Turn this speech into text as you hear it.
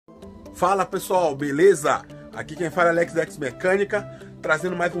Fala pessoal, beleza? Aqui quem fala é Alex da X Mecânica,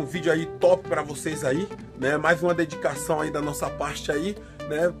 trazendo mais um vídeo aí top para vocês aí, né? Mais uma dedicação aí da nossa parte aí,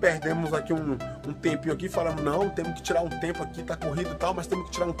 né? Perdemos aqui um tempinho aqui, falamos não, temos que tirar um tempo aqui, tá corrido e tal, mas temos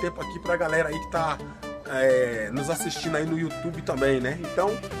que tirar um tempo aqui pra galera aí que tá nos assistindo aí no YouTube também, né?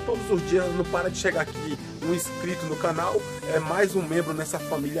 Então, todos os dias não para de chegar aqui um inscrito no canal, mais um membro nessa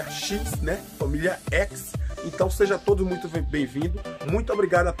família X, né? Família X. Então seja todos muito bem-vindos. Muito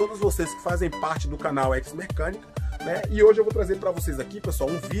obrigado a todos vocês que fazem parte do canal X Mecânica, né? E hoje eu vou trazer para vocês aqui,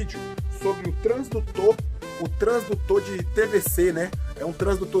 pessoal, um vídeo sobre o transdutor de TVC, né? É um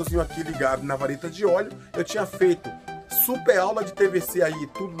transdutorzinho aqui ligado na vareta de óleo. Eu tinha feito super aula de TVC aí,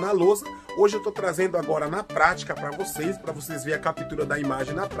 tudo na lousa. Hoje eu tô trazendo agora na prática para vocês verem a captura da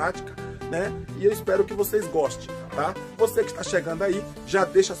imagem na prática, né? E eu espero que vocês gostem, tá? Você que está chegando aí, já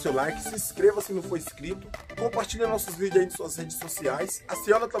deixa seu like, se inscreva se não for inscrito, compartilha nossos vídeos aí em suas redes sociais,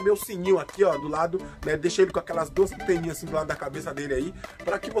 aciona também o sininho aqui, ó, do lado, né? Deixa ele com aquelas duas anteninhas assim do lado da cabeça dele aí,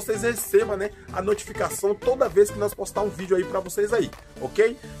 para que vocês recebam, né, a notificação toda vez que nós postar um vídeo aí para vocês aí,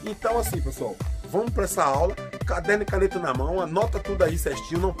 ok? Então assim, pessoal, vamos para essa aula, caderno e caneta na mão, anota tudo aí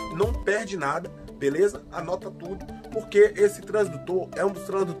certinho, não perde nada, beleza? Anota tudo, porque esse transdutor é um dos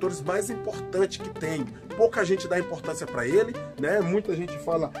transdutores mais importantes que tem. Pouca gente dá importância para ele, né? Muita gente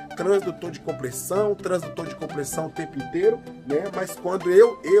fala transdutor de compressão o tempo inteiro, né? Mas quando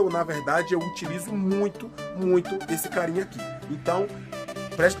na verdade, eu utilizo muito esse carinha aqui. Então,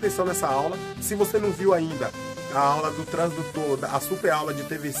 preste atenção nessa aula. Se você não viu ainda a aula do transdutor, a super aula de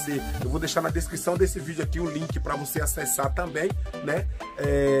TVC, eu vou deixar na descrição desse vídeo aqui o link para você acessar também, né?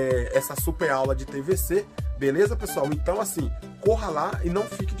 Essa super aula de TVC, beleza, pessoal? Então, assim, corra lá e não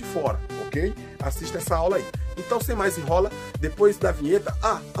fique de fora, ok? Assista essa aula aí. Então, sem mais enrola, depois da vinheta...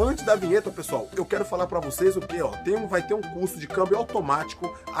 antes da vinheta, pessoal, eu quero falar para vocês o que, ó, vai ter um curso de câmbio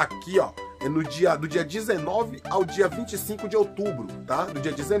automático aqui, ó, do dia 19 ao dia 25 de outubro, tá? Do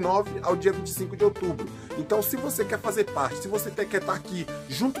dia 19 ao dia 25 de outubro. Então, se você quer fazer parte, se você quer estar aqui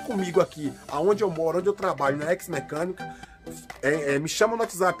junto comigo aqui, aonde eu moro, onde eu trabalho, na X Mecânica, me chama no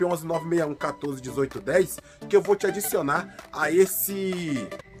WhatsApp 11 961 14 18 10, que eu vou te adicionar a esse...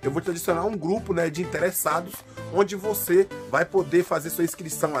 Eu vou te adicionar um grupo, né, de interessados, onde você vai poder fazer sua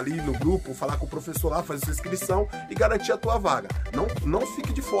inscrição ali no grupo, falar com o professor lá, fazer sua inscrição e garantir a tua vaga. Não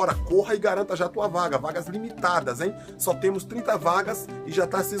fique de fora, corra e garanta já a tua vaga. Vagas limitadas, hein? Só temos 30 vagas e já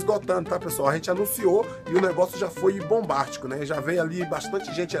está se esgotando, tá, pessoal? A gente anunciou e o negócio já foi bombástico, né? Já veio ali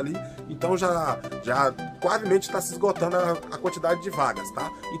bastante gente ali, então já quase está se esgotando a quantidade de vagas, tá?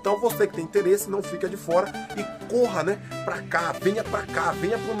 Então você que tem interesse, não fica de fora e corra, né, pra cá, venha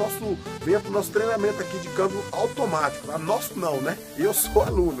pro nosso treinamento aqui de câmbio automático, tá? Nosso não, né? Eu sou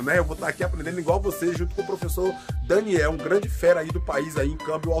aluno, né? Eu vou estar aqui aprendendo igual você, junto com o professor Daniel, um grande fera aí do país aí em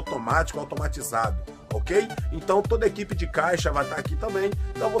câmbio automático, automatizado, ok? Então toda a equipe de caixa vai estar aqui também,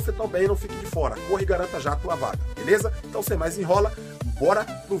 então você também não fique de fora, corre e garanta já a tua vaga, beleza? Então sem mais enrola, bora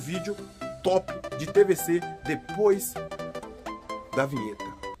pro vídeo top de TVC depois da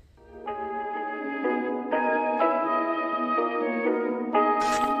vinheta.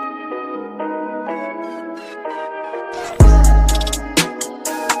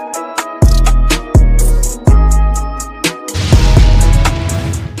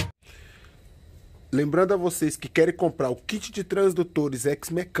 Lembrando a vocês que querem comprar o kit de transdutores X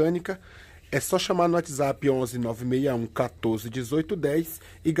Mecânica, é só chamar no WhatsApp 11 961 14 18 10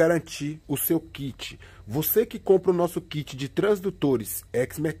 e garantir o seu kit. Você que compra o nosso kit de transdutores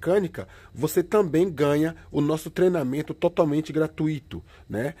X Mecânica, você também ganha o nosso treinamento totalmente gratuito,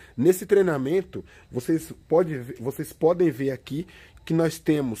 né? Nesse treinamento, vocês podem ver aqui que nós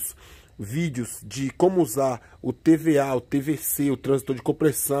temos vídeos de como usar o TVA, o TVC, o transdutor de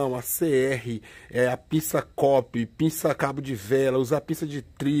compressão, a CR, a pinça COP, pinça cabo de vela, usar pinça de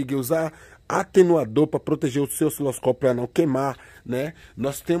trigger, usar atenuador para proteger o seu osciloscópio para não queimar, né?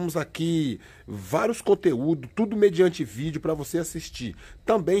 Nós temos aqui vários conteúdos, tudo mediante vídeo para você assistir.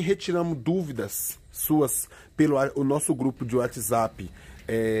 Também retiramos dúvidas suas pelo o nosso grupo de WhatsApp,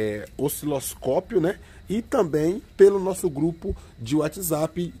 osciloscópio, né? E também pelo nosso grupo de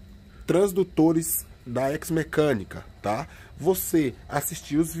WhatsApp transdutores da X Mecânica, tá? Você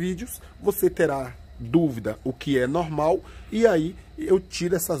assistir os vídeos, você terá dúvida, o que é normal, e aí eu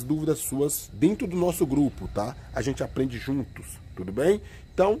tiro essas dúvidas suas dentro do nosso grupo, tá? A gente aprende juntos, tudo bem?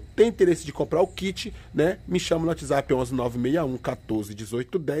 Então, tem interesse de comprar o kit, né? Me chama no WhatsApp 11 961 14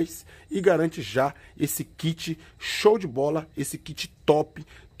 18 10 e garante já esse kit show de bola, esse kit top,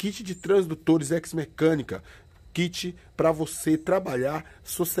 kit de transdutores X Mecânica, kit para você trabalhar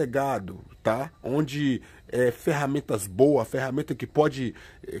sossegado, tá? Onde ferramentas boas, ferramenta que pode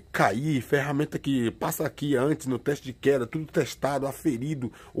cair, ferramenta que passa aqui antes no teste de queda, tudo testado,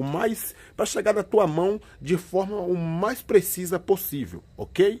 aferido, o mais para chegar na tua mão de forma o mais precisa possível,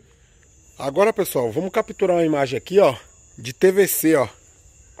 ok? Agora, pessoal, vamos capturar uma imagem aqui, ó, de TVC, ó.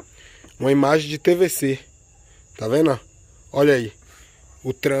 Uma imagem de TVC. Tá vendo, ó? Olha aí.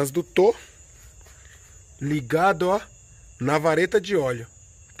 O transdutor ligado, ó, na vareta de óleo,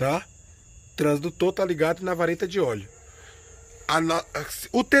 tá? O transdutor tá ligado na vareta de óleo.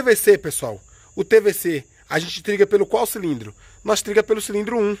 O TVC, pessoal, o TVC, a gente triga pelo qual cilindro? Nós triga pelo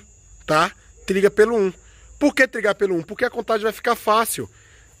cilindro 1, tá? Triga pelo 1. Por que trigar pelo 1? Porque a contagem vai ficar fácil.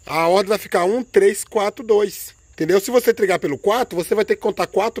 A ordem vai ficar 1, 3, 4, 2. Entendeu? Se você trigar pelo 4, você vai ter que contar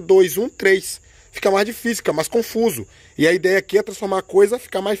 4, 2, 1, 3. Fica mais difícil, fica mais confuso. E a ideia aqui é transformar a coisa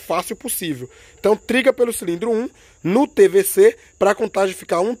ficar mais fácil possível. Então, triga pelo cilindro 1 no TVC para a contagem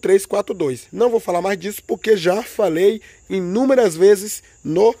ficar 1, 3, 4, 2. Não vou falar mais disso porque já falei inúmeras vezes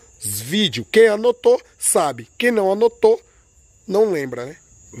nos vídeos. Quem anotou, sabe. Quem não anotou, não lembra, né?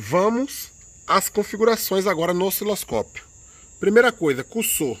 Vamos às configurações agora no osciloscópio. Primeira coisa,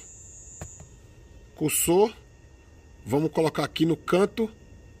 cursor. Cursor, vamos colocar aqui no canto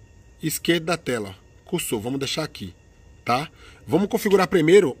esquerdo da tela. Cursor, vamos deixar aqui, tá? Vamos configurar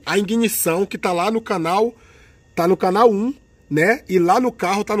primeiro a ignição que tá lá no canal, tá no canal 1, né? E lá no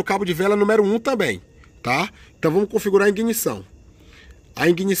carro tá no cabo de vela número 1 também, tá? Então vamos configurar a ignição. A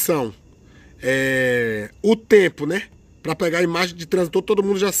ignição, o tempo, né? Para pegar a imagem de transdutor, todo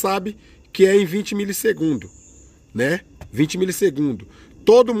mundo já sabe que é em 20 milissegundos, né? 20 milissegundos.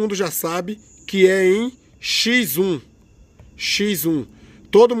 Todo mundo já sabe que é em X1. X1.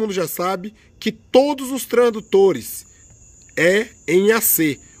 Todo mundo já sabe que todos os transdutores é em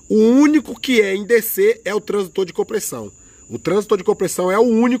AC. O único que é em DC é o transdutor de compressão. O transdutor de compressão é o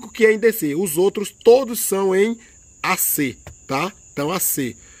único que é em DC. Os outros todos são em AC, tá? Então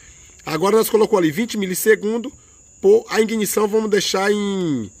AC. Agora nós colocamos ali 20 milissegundos. Por a ignição vamos deixar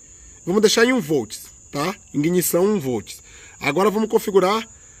em 1 volts, tá? Ignição 1 volts. Agora vamos configurar.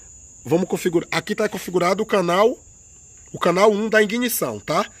 Aqui está configurado o canal 1 da ignição,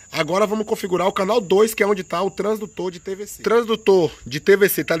 tá? Agora vamos configurar o canal 2, que é onde está o transdutor de TVC. O transdutor de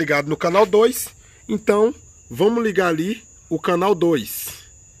TVC está ligado no canal 2, então vamos ligar ali o canal 2.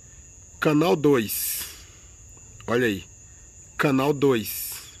 Canal 2. Olha aí. Canal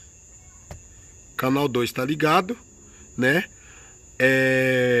 2. Canal 2 está ligado, né?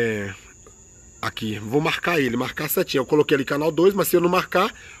 Aqui, vou marcar ele, marcar certinho. Eu coloquei ali canal 2, mas se eu não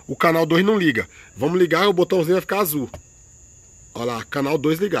marcar, o canal 2 não liga. Vamos ligar, o botãozinho vai ficar azul. Olha lá, canal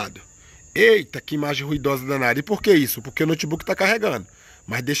 2 ligado. Eita, que imagem ruidosa danada. E por que isso? Porque o notebook está carregando.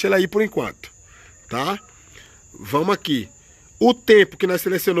 Mas deixa ele aí por enquanto, tá? Vamos aqui. O tempo que nós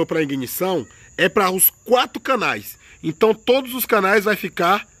selecionou para a ignição é para os 4 canais. Então todos os canais vai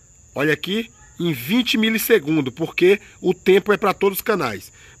ficar, olha aqui, em 20 milissegundos, porque o tempo é para todos os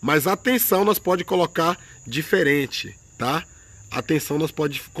canais. Mas a tensão nós pode colocar diferente, tá? A tensão nós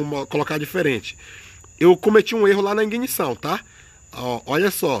pode colocar diferente. Eu cometi um erro lá na ignição, tá? Ó, olha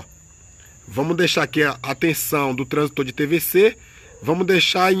só. Vamos deixar aqui a tensão do transdutor de TVC. Vamos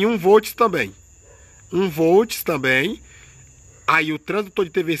deixar em 1 volts também. 1 volts também. Aí o transdutor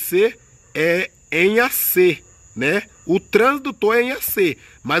de TVC é em AC, né? O transdutor é em AC,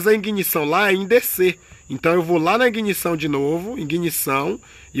 mas a ignição lá é em DC. Então eu vou lá na ignição de novo, ignição,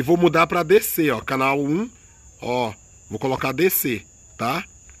 e vou mudar para DC, ó, canal 1, ó, vou colocar DC, tá?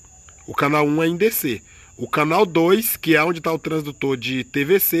 O canal 1 é em DC. O canal 2, que é onde está o transdutor de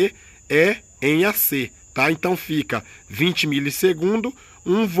TVC, é em AC, tá? Então fica 20 milissegundos,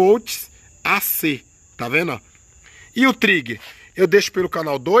 1 volts, AC, tá vendo? E o trigger, eu deixo pelo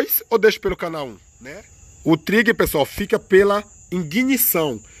canal 2 ou deixo pelo canal 1, né? O trigger, pessoal, fica pela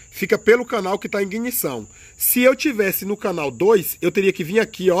ignição. Fica pelo canal que está em ignição. Se eu tivesse no canal 2, eu teria que vir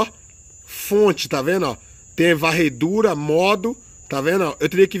aqui, ó, fonte, tá vendo, ó? Tem varredura, modo, tá vendo, ó? Eu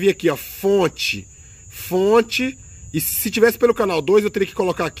teria que vir aqui, ó, fonte, e se tivesse pelo canal 2, eu teria que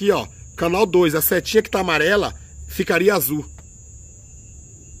colocar aqui, ó, canal 2, a setinha que tá amarela ficaria azul.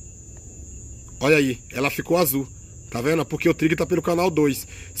 Olha aí, ela ficou azul, tá vendo? Porque o trigger tá pelo canal 2.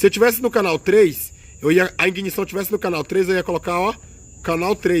 Se eu tivesse no canal 3, a ignição tivesse no canal 3, eu ia colocar, ó,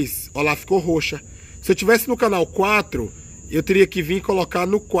 canal 3. Ó lá, ficou roxa. Se eu tivesse no canal 4, eu teria que vir e colocar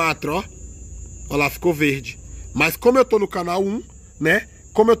no 4, ó. Ó lá, ficou verde. Mas como eu tô no canal 1, né?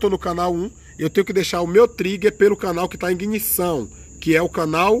 Como eu tô no canal 1, eu tenho que deixar o meu trigger pelo canal que tá em ignição, que é o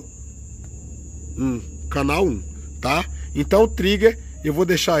canal 1. Canal 1, tá? Então o trigger, eu vou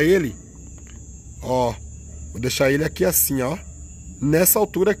deixar ele, ó. Vou deixar ele aqui assim, ó. Nessa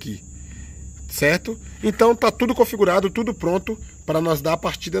altura aqui. certo? Então tá tudo configurado, tudo pronto para nós dar a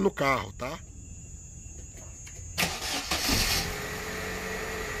partida no carro, tá?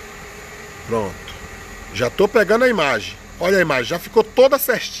 Pronto. Já tô pegando a imagem. Olha a imagem, já ficou toda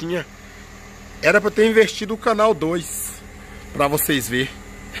certinha. Era para ter investido o canal 2 para vocês verem.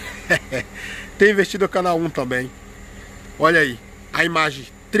 Ter investido o canal 1 também. Olha aí, a imagem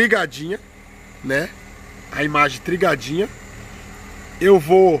trigadinha, né? A imagem trigadinha. Eu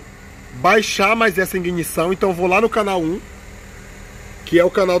vou baixar mais essa ignição, então eu vou lá no canal 1, que é o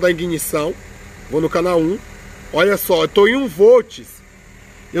canal da ignição. Vou no canal 1. Olha só, eu tô em 1 volts.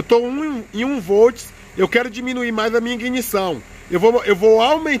 Eu tô em 1 volts. Eu quero diminuir mais a minha ignição. Eu vou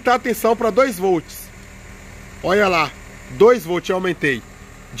aumentar a tensão para 2 volts. Olha lá, 2 volts eu aumentei.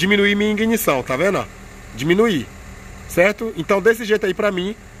 Diminuir minha ignição, tá vendo? Diminuir, certo? Então desse jeito aí pra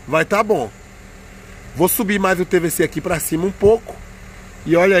mim vai tá bom. Vou subir mais o TVC aqui pra cima um pouco.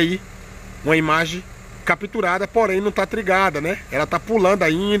 E olha aí, uma imagem capturada, porém não tá trigada, né? Ela tá pulando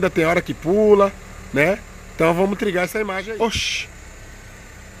ainda, tem hora que pula, né? Então vamos trigar essa imagem aí. Oxi!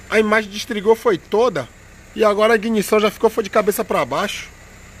 A imagem destrigou foi toda. E agora a ignição já foi de cabeça pra baixo.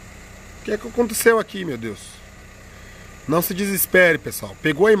 O que é que aconteceu aqui, meu Deus? Não se desespere, pessoal.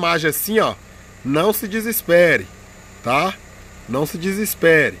 Pegou a imagem assim, ó. Não se desespere, tá? Não se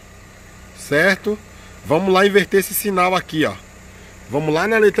desespere, certo? Vamos lá inverter esse sinal aqui, ó. Vamos lá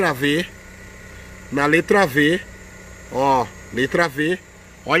na letra V. Na letra V. Ó, letra V.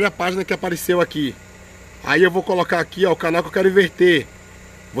 Olha a página que apareceu aqui. Aí eu vou colocar aqui, ó, o canal que eu quero inverter.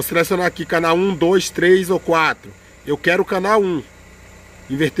 Vou selecionar aqui canal 1, 2, 3 ou 4. Eu quero o canal 1.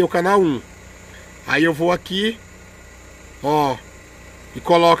 Inverter o canal 1. Aí eu vou aqui, ó, e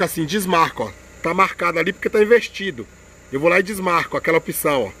coloco assim, desmarco, ó. Tá marcado ali porque tá invertido. Eu vou lá e desmarco aquela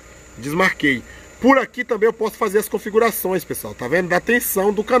opção, ó. Desmarquei. Por aqui também eu posso fazer as configurações, pessoal. Tá vendo? Da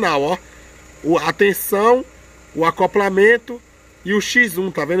tensão do canal, ó. A tensão, o acoplamento e o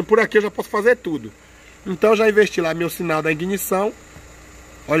X1, tá vendo? Por aqui eu já posso fazer tudo. Então já investi lá meu sinal da ignição.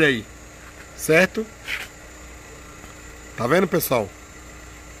 Olha aí, certo? Tá vendo, pessoal?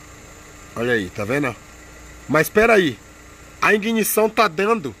 Olha aí, tá vendo? Mas espera aí, a ignição tá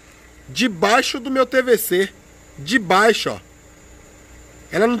dando debaixo do meu TVC. Debaixo, ó.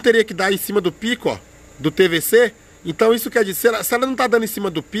 Ela não teria que dar em cima do pico, ó, do TVC? Então isso quer dizer, se ela não tá dando em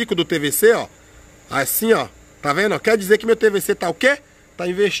cima do pico do TVC, ó, assim, ó, tá vendo? Quer dizer que meu TVC tá o quê? Tá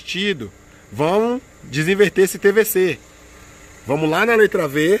invertido. Vamos desinverter esse TVC. Vamos lá na letra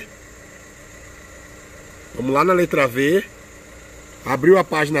V. Vamos lá na letra V. Abriu a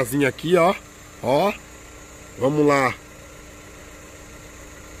paginazinha aqui, ó. Ó. Vamos lá.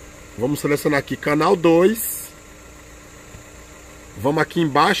 Vamos selecionar aqui canal 2. Vamos aqui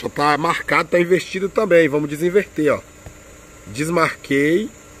embaixo, ó, tá marcado, tá invertido também. Vamos desinverter, ó. Desmarquei.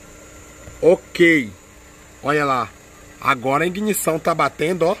 Ok. Olha lá. Agora a ignição tá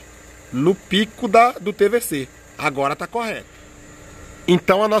batendo, ó, no pico do TVC. Agora tá correto.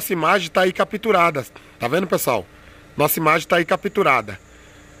 Então a nossa imagem está aí capturada. Tá vendo, pessoal? Nossa imagem está aí capturada.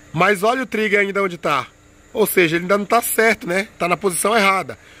 Mas olha o trigger ainda onde está. Ou seja, ele ainda não está certo, né? Está na posição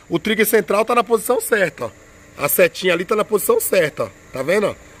errada. O trigger central está na posição certa, ó. A setinha ali está na posição certa, ó. Tá vendo?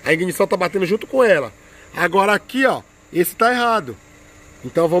 Ó? A ignição está batendo junto com ela. Agora aqui, ó, esse está errado.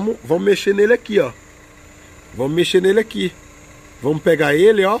 Então vamos mexer nele aqui, ó. Vamos mexer nele aqui. Vamos pegar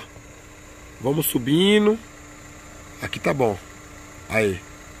ele, ó. Vamos subindo. Aqui tá bom. Aí.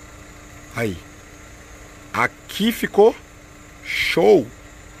 Aí. Aqui ficou show.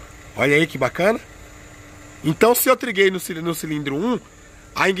 Olha aí que bacana. Então se eu triguei no cilindro 1,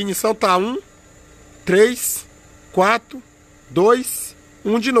 a ignição tá 1, 3, 4, 2,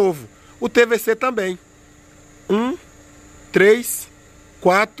 1 de novo. O TVC também. 1, 3,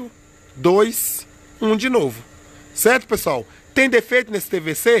 4, 2, 1 de novo. Certo, pessoal? Tem defeito nesse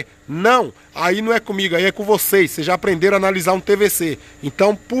TVC? Não. Aí não é comigo, aí é com vocês. Vocês já aprenderam a analisar um TVC.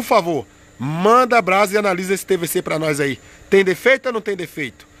 Então, por favor, manda a brasa e analisa esse TVC pra nós aí. Tem defeito ou não tem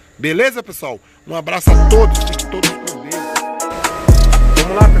defeito? Beleza, pessoal? Um abraço a todos. Fiquem todos com Deus.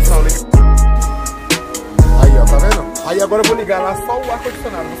 Vamos lá, pessoal. Aí, ó, tá vendo? Aí agora eu vou ligar lá só o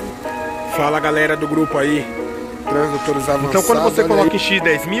ar-condicionado. Fala, galera do grupo aí. Transdutores avançados. Então, quando você coloca em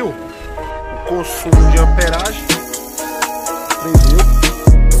X10.000, o consumo de amperagem prendeu.